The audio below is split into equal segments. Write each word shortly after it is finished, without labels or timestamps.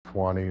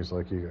120s.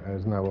 Like you,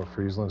 isn't that what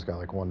Friesland's got?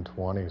 Like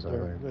 120s, I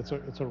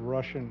think. It's a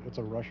Russian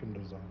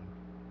design.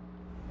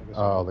 I guess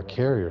Oh, only the Russia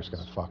carrier's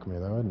gonna has. fuck me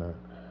though, isn't it?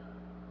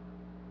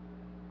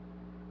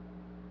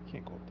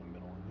 Can't go up the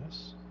middle in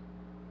this.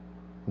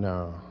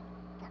 No.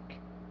 Fuck.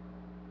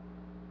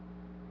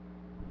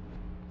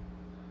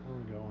 Where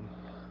are we going?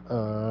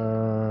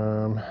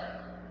 Um,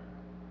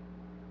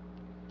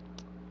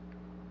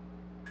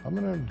 I'm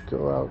gonna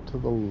go out to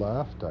the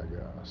left, I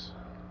guess.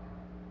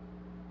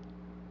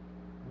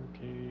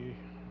 Okay.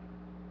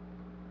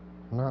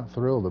 I'm not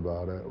thrilled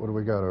about it. What do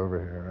we got over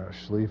here?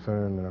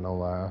 Schlieffen in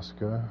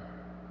Alaska.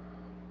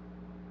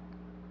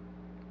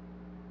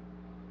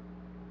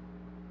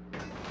 I'm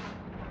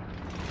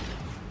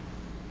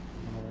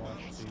gonna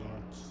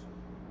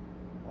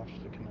watch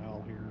the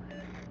canal here.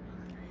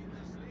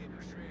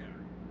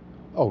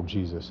 Oh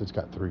Jesus! It's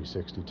got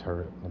 360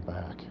 turret in the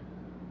back.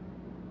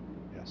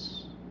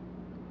 Yes.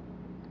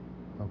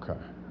 Okay.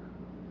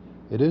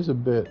 It is a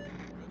bit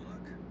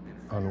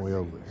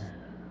unwieldy.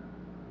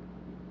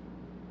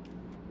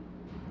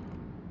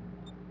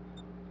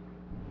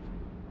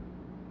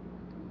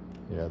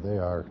 Yeah, they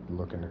are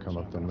looking to come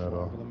up the middle.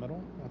 Over the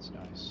middle? That's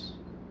nice.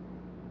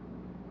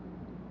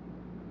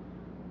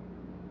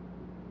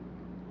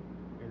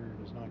 Barrier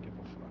does not give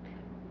a fuck.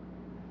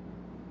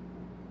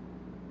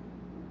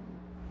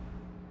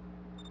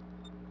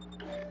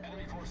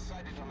 Enemy force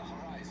sighted on the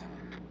horizon.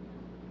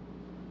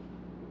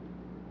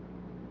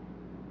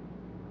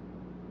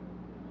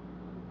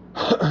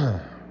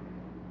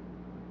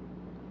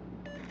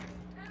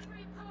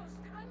 Every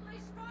post,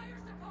 unleash fire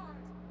support!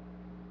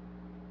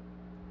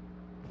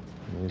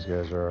 These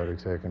guys are already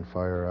taking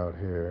fire out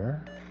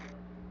here.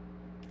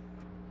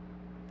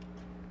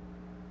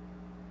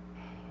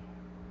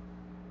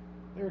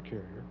 Their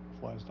carrier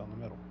flies down the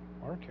middle.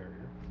 Our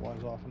carrier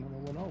flies off in the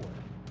middle of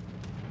nowhere.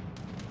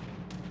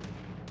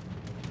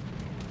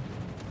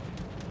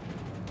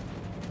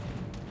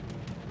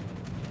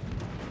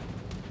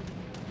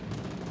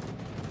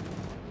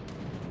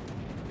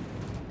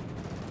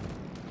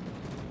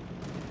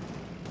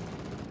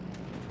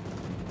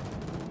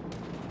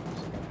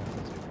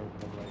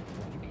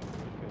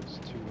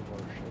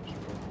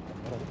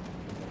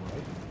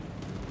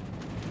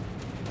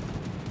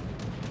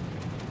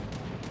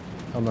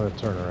 I'm gonna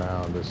turn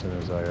around as soon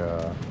as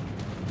I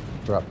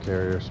drop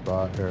carrier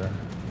spot here.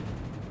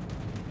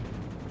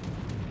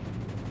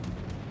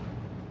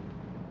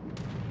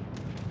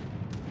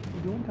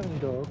 You doing, tiny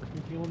dog?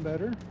 You feeling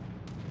better?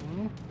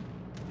 Hmm?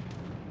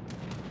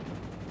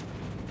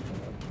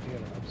 He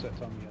had an upset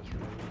tummy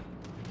yesterday.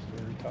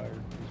 He's very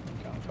tired. He's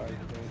been kind of tired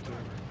today too.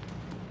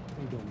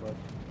 How you doing, bud?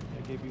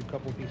 I gave you a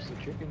couple pieces of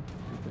chicken.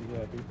 You're pretty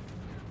happy.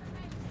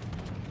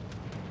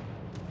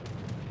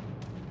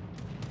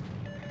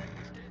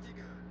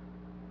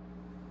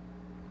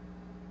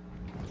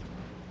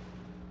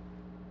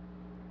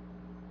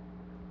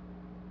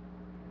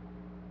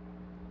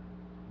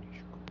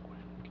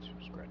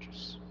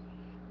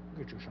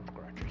 Get you some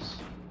scratches.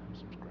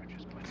 Some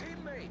scratches, bud.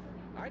 Teammate,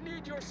 I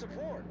need your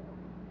support.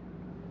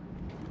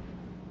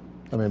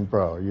 I mean,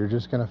 bro, you're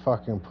just gonna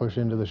fucking push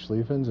into the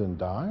Schlieffens and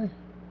die?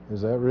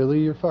 Is that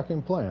really your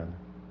fucking plan?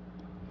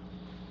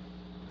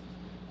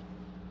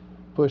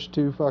 Push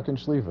 2 fucking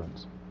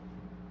Schlieffens.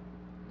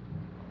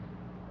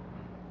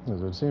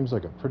 It seems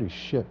like a pretty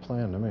shit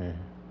plan to me.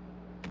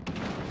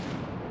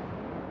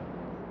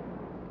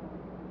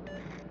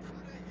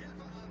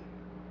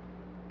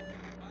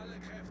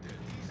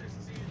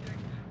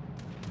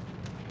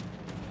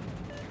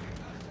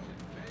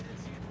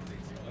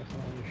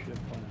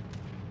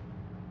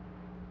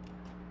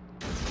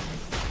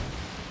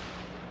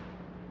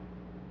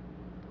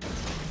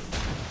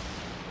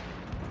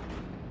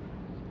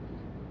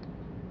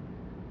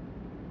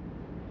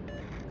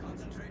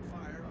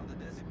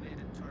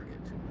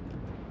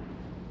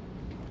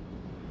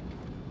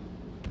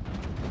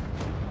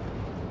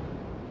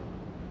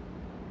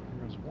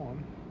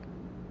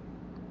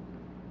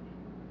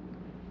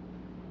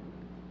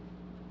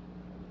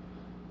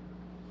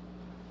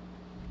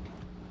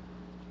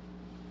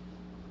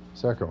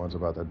 Second one's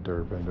about to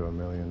derp into a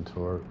million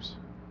torps.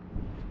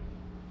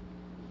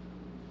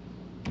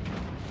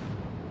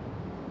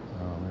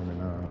 Oh, maybe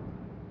not.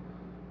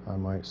 I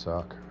might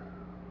suck.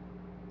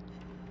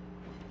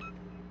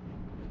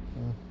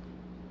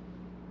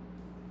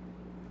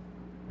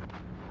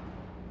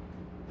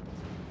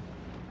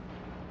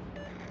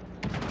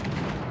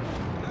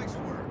 Nice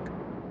work.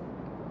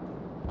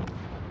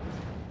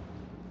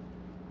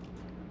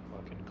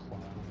 Fucking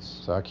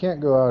clowns. So I can't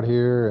go out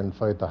here and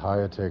fight the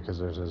Hayate because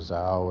there's a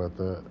Zao with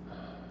it.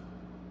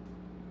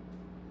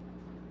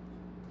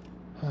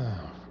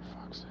 Oh,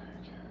 for fuck's sake.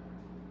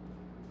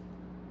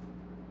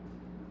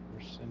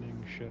 We're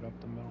sending shit up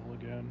the middle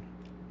again.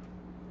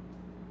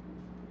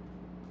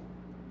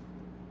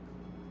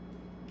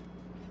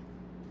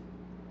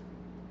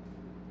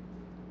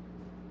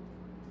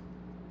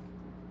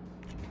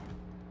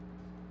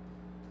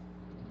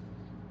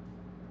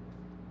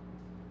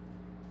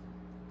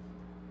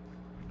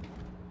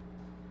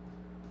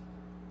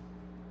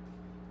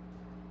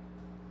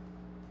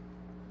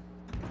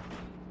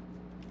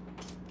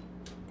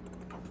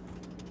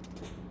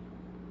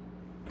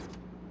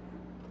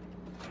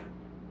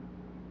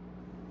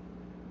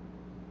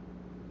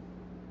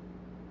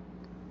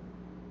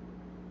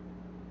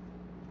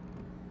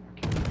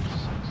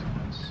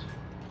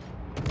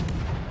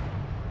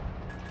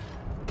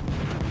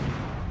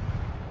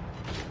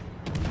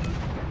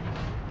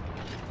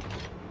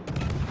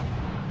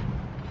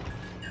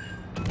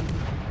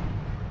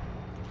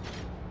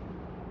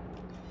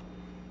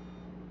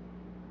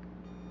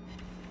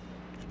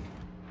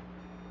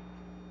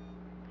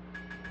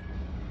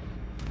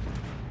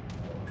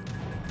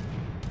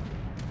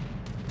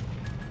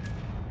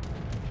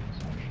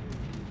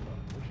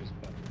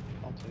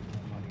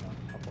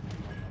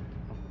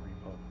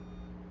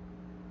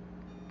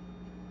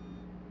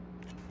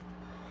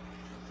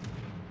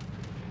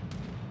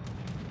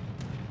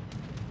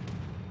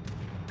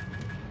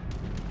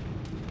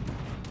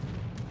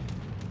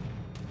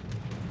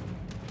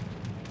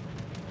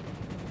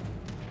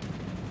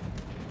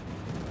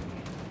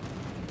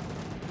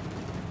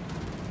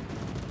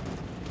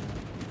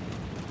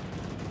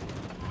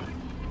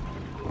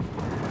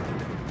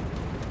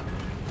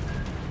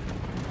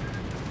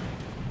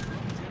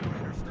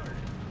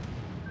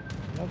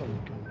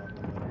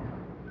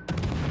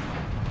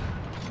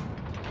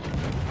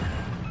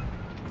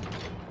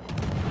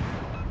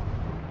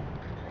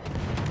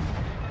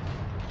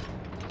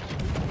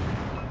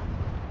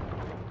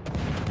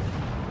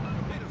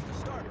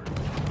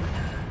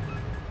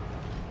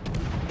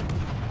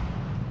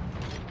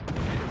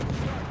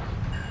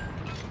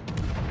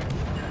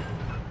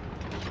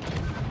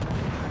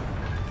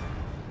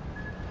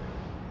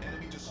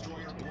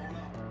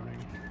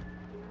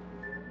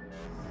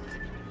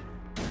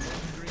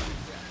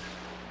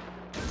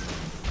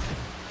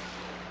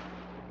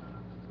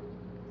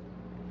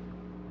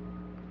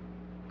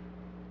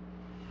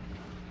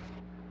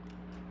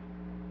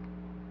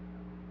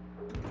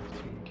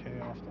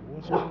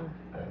 Buster.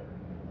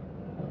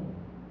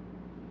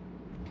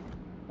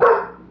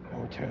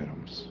 Oh,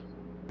 Tadams.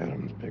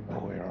 Tadams, big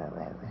boy. Rah,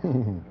 rah, rah.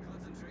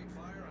 Concentrate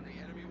fire on the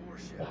enemy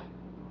warship.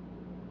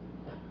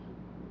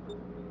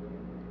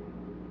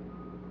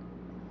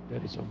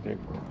 That is so big.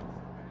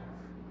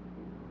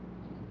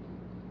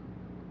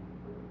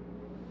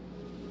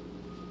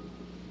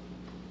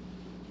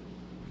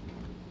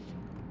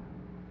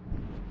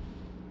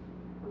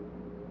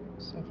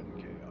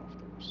 $7K off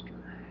the Buster.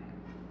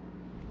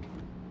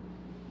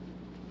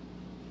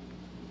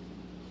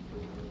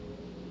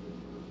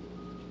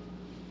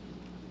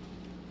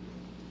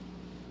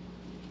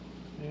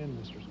 And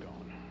Mister's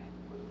gone.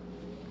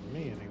 For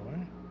me, anyway.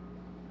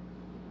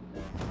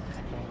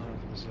 Going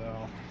over the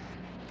Zal.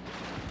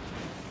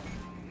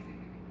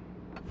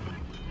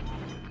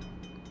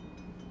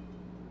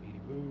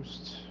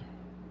 Boost.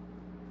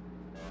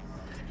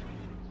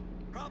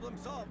 Problem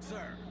solved,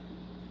 sir.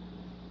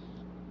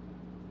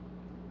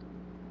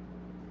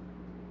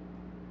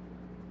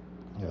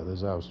 Yeah,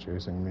 this out's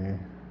chasing me.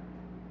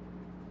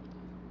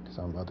 Because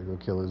I'm about to go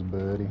kill his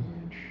buddy.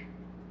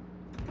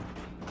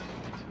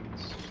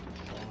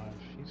 1965.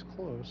 He's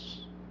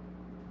close.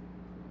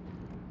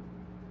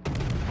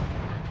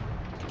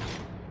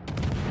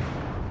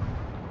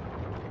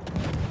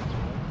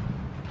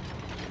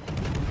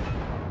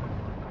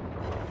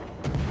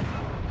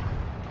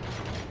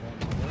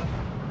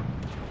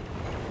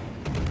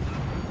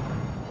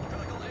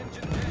 Critical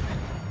engine damage.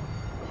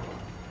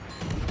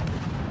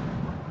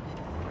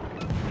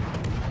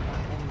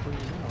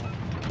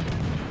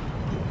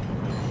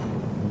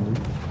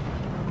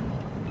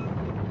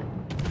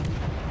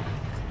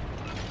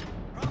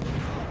 Problem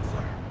solved,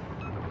 sir.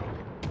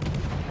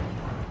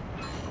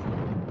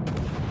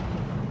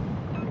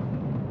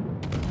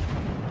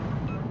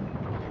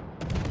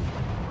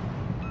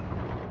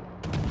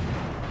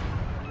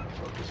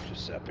 Focus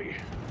Giuseppe.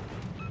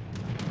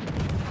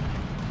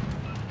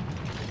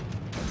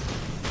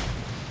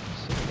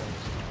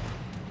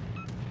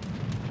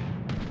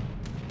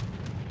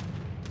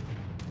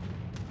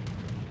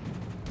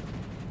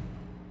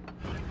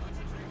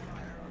 Concentrate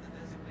fire on the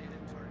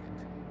designated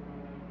target.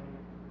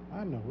 I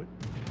know it.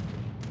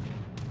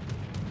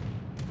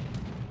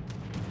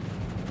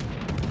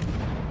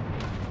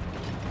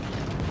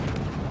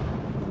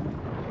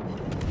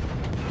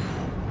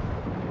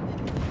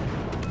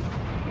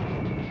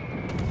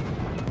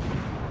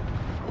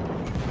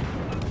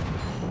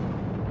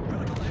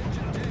 Critical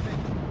engine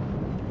damage.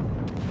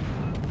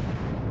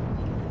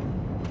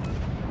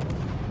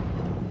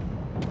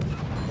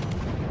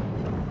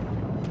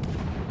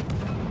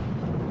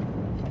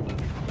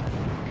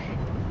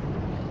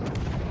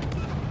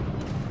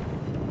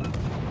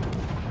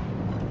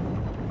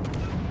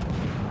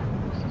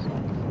 This is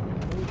not the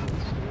fucking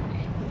movement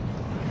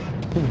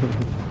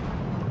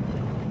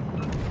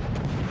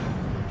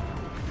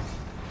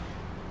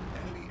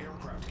Enemy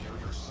aircraft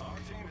carrier SAR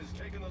team is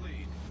taking the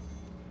lead.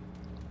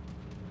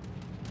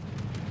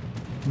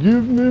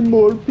 Give me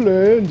more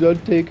planes.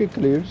 I'd take a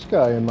clear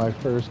sky in my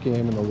first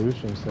game in the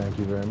Lüshun. Thank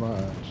you very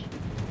much.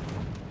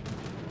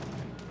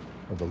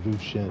 Or the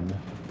Lüshun.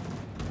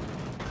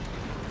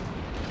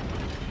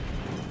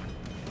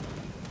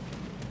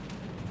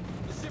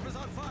 The ship is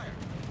on fire.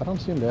 I don't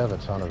seem to have a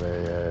ton of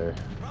AA.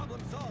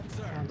 Problem solved,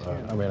 sir.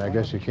 I mean, I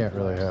guess you can't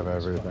really have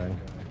everything.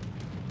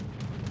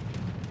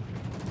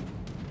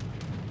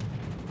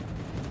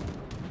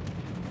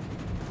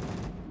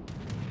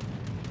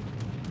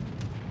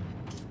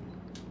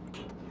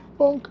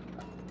 Bonk.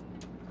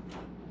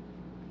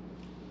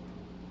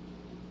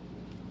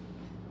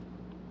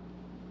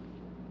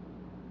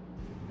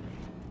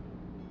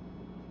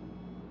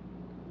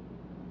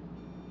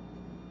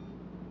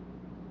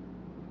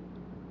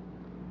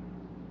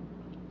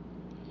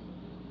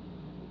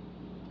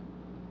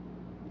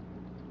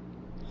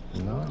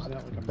 Not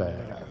That like a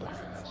bad.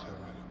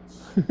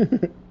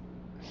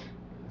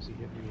 As he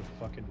hit me with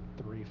fucking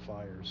 3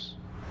 fires.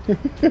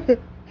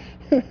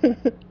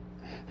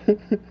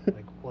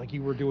 Like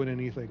you were doing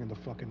anything in the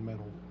fucking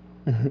middle.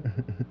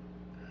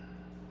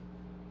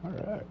 All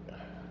right,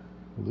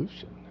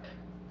 Lüshun,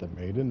 the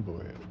Maiden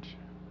Voyage.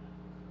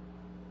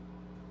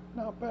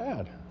 Not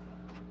bad.